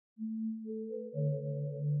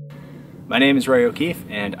My name is Roy O'Keefe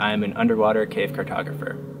and I'm an underwater cave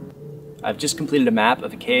cartographer. I've just completed a map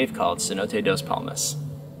of a cave called Cenote Dos Palmas.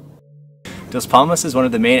 Dos Palmas is one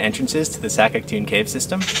of the main entrances to the Sac Actun cave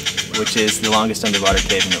system, which is the longest underwater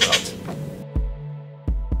cave in the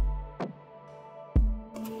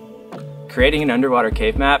world. Creating an underwater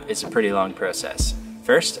cave map is a pretty long process.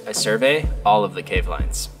 First, I survey all of the cave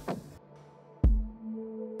lines.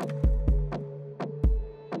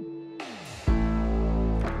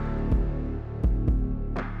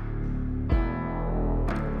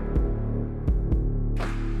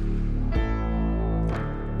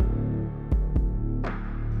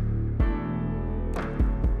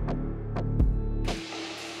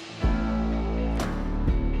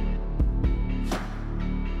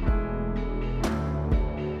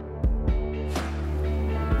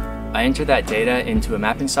 I enter that data into a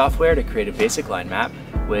mapping software to create a basic line map,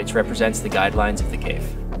 which represents the guidelines of the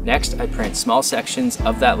cave. Next, I print small sections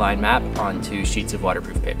of that line map onto sheets of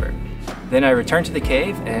waterproof paper. Then I return to the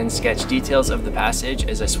cave and sketch details of the passage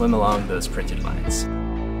as I swim along those printed lines.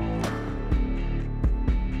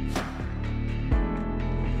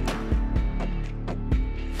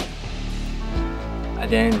 I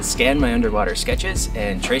then scan my underwater sketches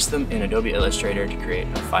and trace them in Adobe Illustrator to create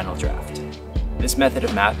a final draft. This method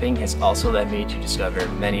of mapping has also led me to discover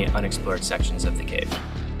many unexplored sections of the cave.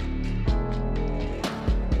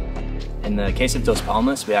 In the case of Dos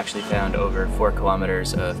Palmas, we actually found over 4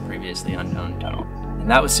 kilometers of previously unknown tunnel. And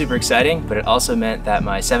that was super exciting, but it also meant that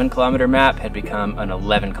my 7-kilometer map had become an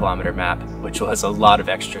 11-kilometer map, which was a lot of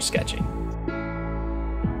extra sketching.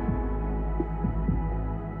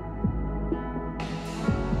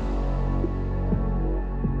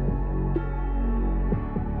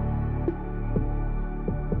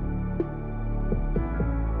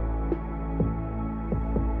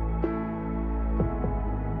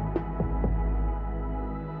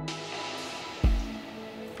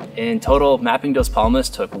 In total, mapping Dos Palmas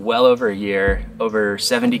took well over a year, over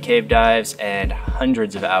 70 cave dives, and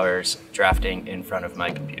hundreds of hours drafting in front of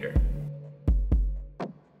my computer.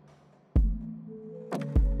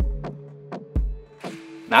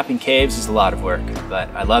 Mapping caves is a lot of work, but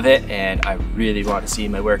I love it and I really want to see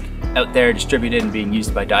my work out there distributed and being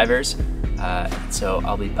used by divers. So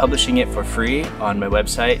I'll be publishing it for free on my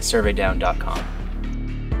website, surveydown.com.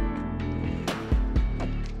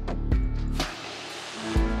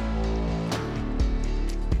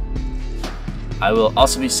 I will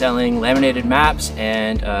also be selling laminated maps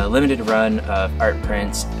and a limited run of art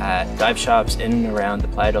prints at dive shops in and around the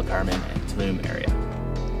Playa del Carmen and Tulum area.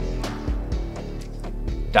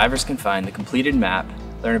 Divers can find the completed map,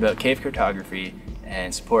 learn about cave cartography,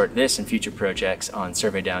 and support this and future projects on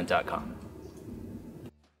surveydown.com.